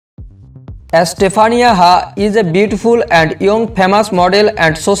Estephania Ha is a beautiful and young famous model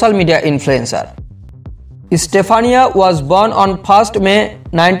and social media influencer. Estephania was born on 1st May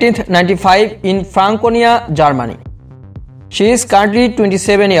 1995 in Franconia, Germany. She is currently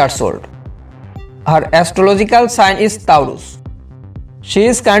 27 years old. Her astrological sign is Taurus. She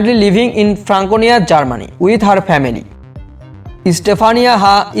is currently living in Franconia, Germany with her family. Estephania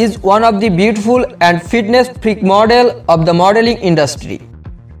Ha is one of the beautiful and fitness freak model of the modeling industry,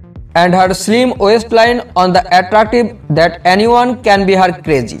 and her slim waistline on the attractive that anyone can be her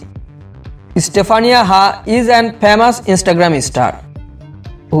crazy. Estephania Ha is an famous Instagram star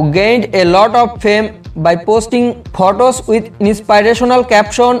who gained a lot of fame by posting photos with inspirational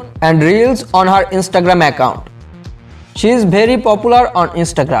caption and reels on her Instagram account. She is very popular on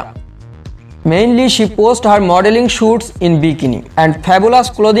Instagram. Mainly she posts her modeling shoots in bikini and fabulous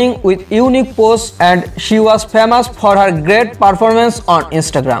clothing with unique posts, and she was famous for her great performance on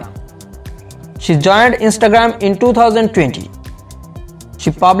Instagram. She joined Instagram in 2020.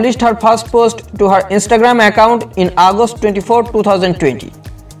 She published her first post to her Instagram account in August 24, 2020.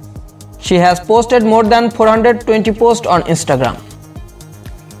 She has posted more than 420 posts on Instagram.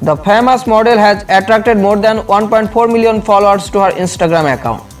 The famous model has attracted more than 1.4 million followers to her Instagram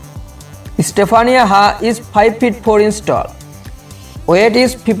account. Estephania Ha is 5 feet 4 inches tall. Weight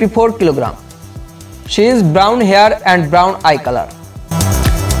is 54 kg. She is brown hair and brown eye color.